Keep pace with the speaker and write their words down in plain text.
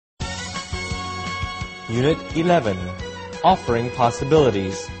Unit 11, Offering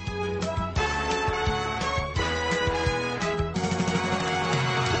Possibilities.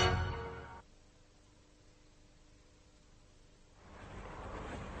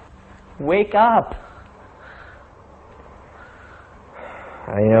 Wake up!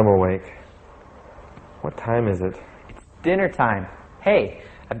 I am awake. What time is it? It's dinner time. Hey,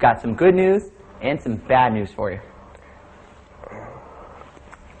 I've got some good news and some bad news for you.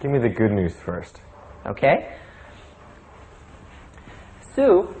 Give me the good news first. Okay?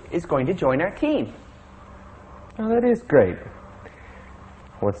 Sue is going to join our team. Oh, that is great.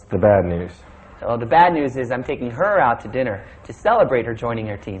 What's the bad news? Well, the bad news is I'm taking her out to dinner to celebrate her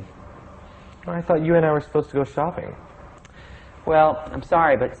joining our team. Oh, I thought you and I were supposed to go shopping. Well, I'm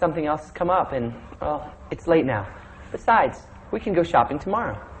sorry, but something else has come up, and, well, it's late now. Besides, we can go shopping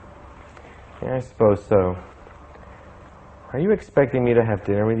tomorrow. Yeah, I suppose so. Are you expecting me to have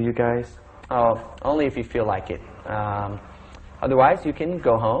dinner with you guys? Oh, only if you feel like it. Otherwise, you can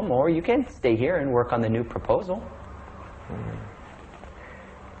go home, or you can stay here and work on the new proposal.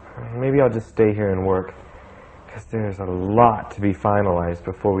 Maybe I'll just stay here and work, because there's a lot to be finalized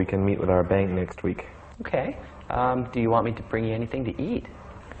before we can meet with our bank next week. Okay. Do you want me to bring you anything to eat?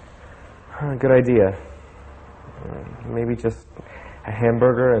 Good idea. Maybe just a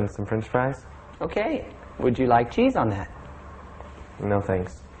hamburger and some french fries? Okay. Would you like cheese on that? No,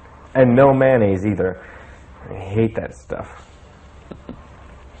 thanks. And no mayonnaise either. I hate that stuff.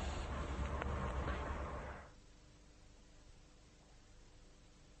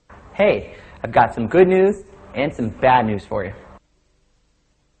 Hey, I've got some good news and some bad news for you.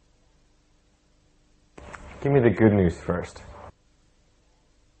 Give me the good news first.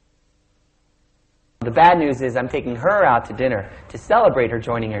 The bad news is I'm taking her out to dinner to celebrate her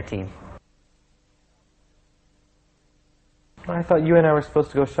joining our team. I thought you and I were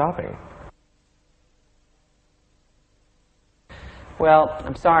supposed to go shopping. Well,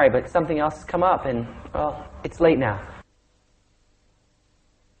 I'm sorry, but something else has come up, and, well, it's late now.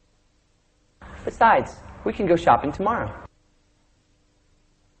 Besides, we can go shopping tomorrow.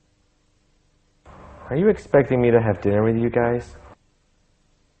 Are you expecting me to have dinner with you guys?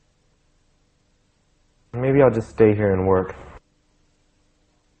 Maybe I'll just stay here and work.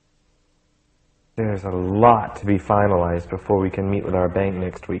 There's a lot to be finalized before we can meet with our bank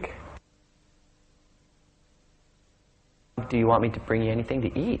next week. Do you want me to bring you anything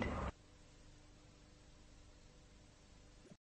to eat?